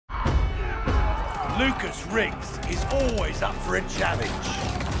Lucas Riggs is always up for a challenge.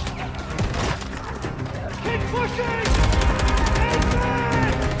 Keep pushing!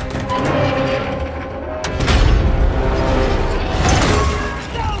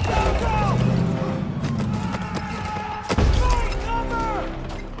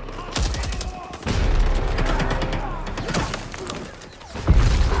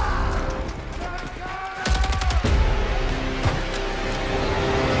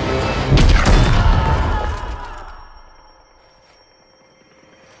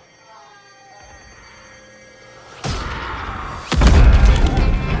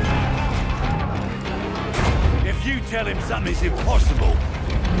 Tell him something's impossible,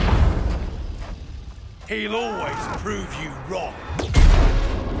 he'll always prove you wrong.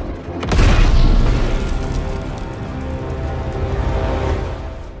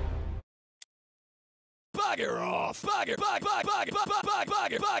 Bugger off! Bugger!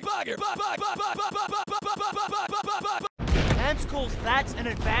 Amps calls that an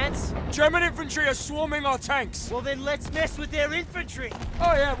advance? German infantry are swarming our tanks. Well then let's mess with their infantry.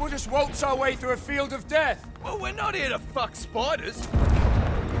 Oh yeah, we'll just waltz our way through a field of death. Well, we're not here to fuck spiders.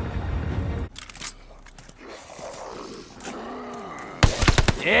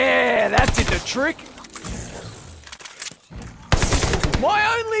 Yeah, that did the trick. My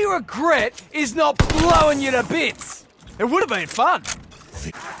only regret is not blowing you to bits. It would have been fun.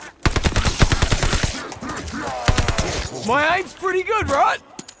 My aim's pretty good, right?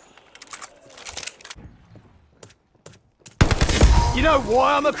 You know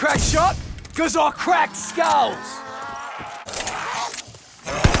why I'm a crack shot? Because I crack skulls.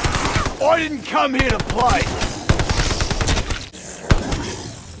 I didn't come here to play.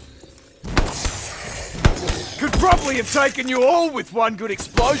 Could probably have taken you all with one good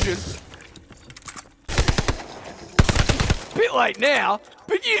explosion. Bit late now,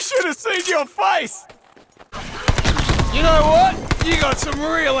 but you should have seen your face. You know what? You got some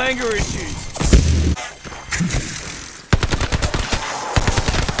real anger issues.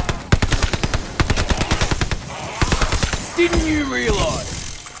 Didn't you realise?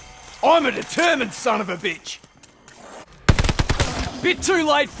 I'm a determined son of a bitch. Bit too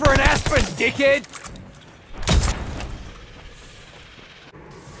late for an aspirin, dickhead.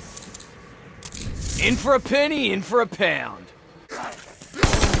 In for a penny, in for a pound.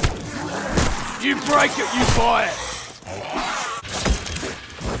 You break it, you buy it.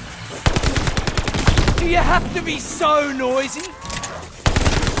 Do you have to be so noisy?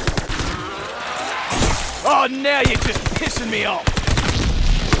 Oh, now you're just pissing me off.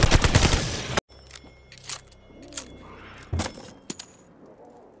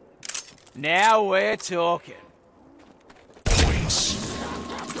 Now we're talking.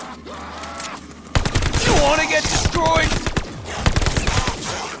 You want to get destroyed?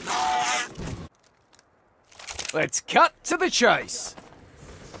 Let's cut to the chase.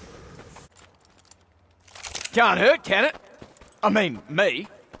 Can't hurt, can it? I mean, me.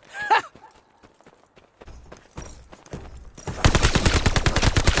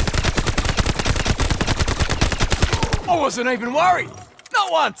 I wasn't even worried.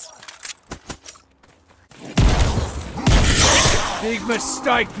 Not once. Big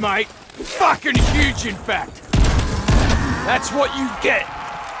mistake, mate. Fucking huge, in fact. That's what you get.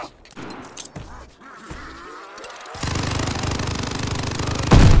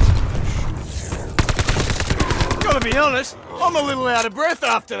 Gotta be honest, I'm a little out of breath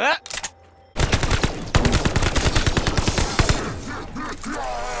after that.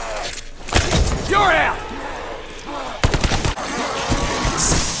 You're out!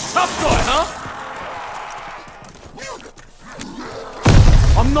 Tough guy, huh?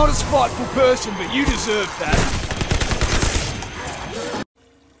 I'm not a spiteful person, but you deserve that.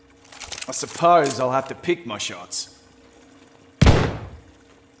 I suppose I'll have to pick my shots.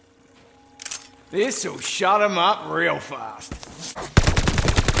 This'll shut him up real fast.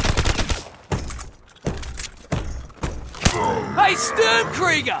 Hey,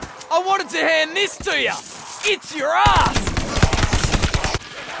 Sturmkrieger! I wanted to hand this to you! It's your ass!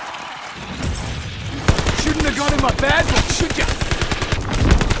 Shouldn't have got in my bad book, should ya?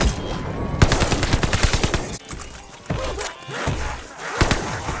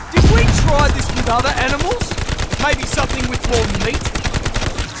 Did we try this with other animals? Maybe something with more meat?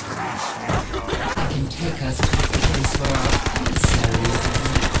 Can take us to the place where our adversaries.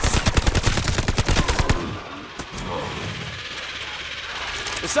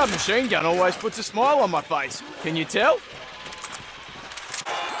 The submachine gun always puts a smile on my face. Can you tell?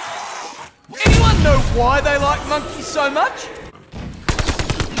 Anyone know why they like monkeys so much?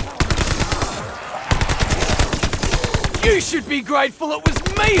 You should be grateful it was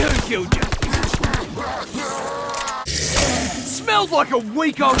me who killed you. smelled like a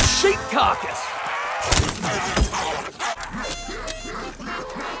week-old sheep carcass.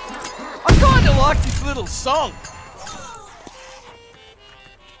 I kinda like this little song.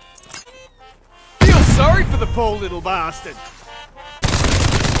 Feel sorry for the poor little bastard.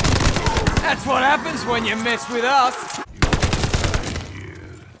 That's what happens when you mess with us.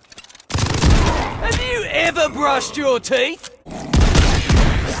 Have you ever brushed your teeth?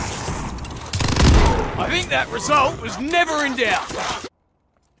 I think that result was never in doubt.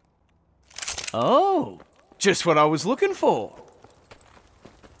 Oh, just what I was looking for.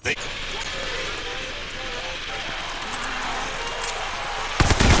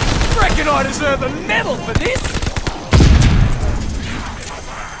 Reckon I deserve a medal for this.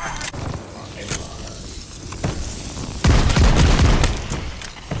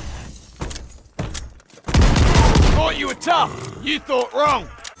 Thought you were tough. You thought wrong.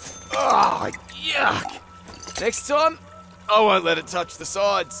 Oh, yuck. Next time, I won't let it touch the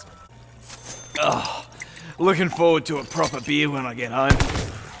sides. Oh, looking forward to a proper beer when I get home.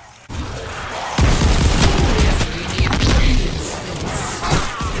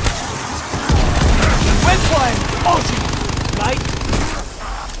 We're playing Aussie, mate.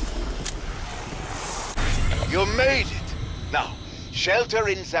 You made it. Now, shelter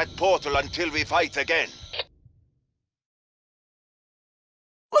in that portal until we fight again.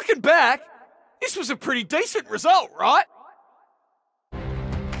 Looking back, this was a pretty decent result, right?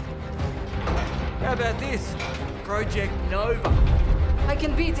 How about this? Project Nova. I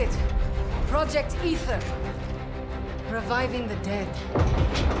can beat it. Project Ether. Reviving the dead.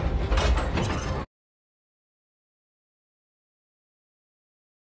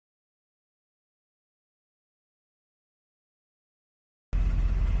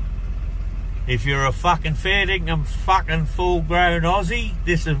 If you're a fucking fair dinkum fucking full-grown Aussie,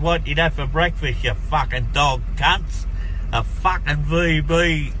 this is what you'd have for breakfast, you fucking dog cunts. A fucking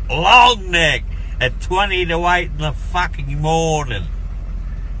VB long neck at 20 to 8 in the fucking morning.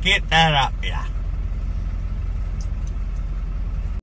 Get that up, yeah.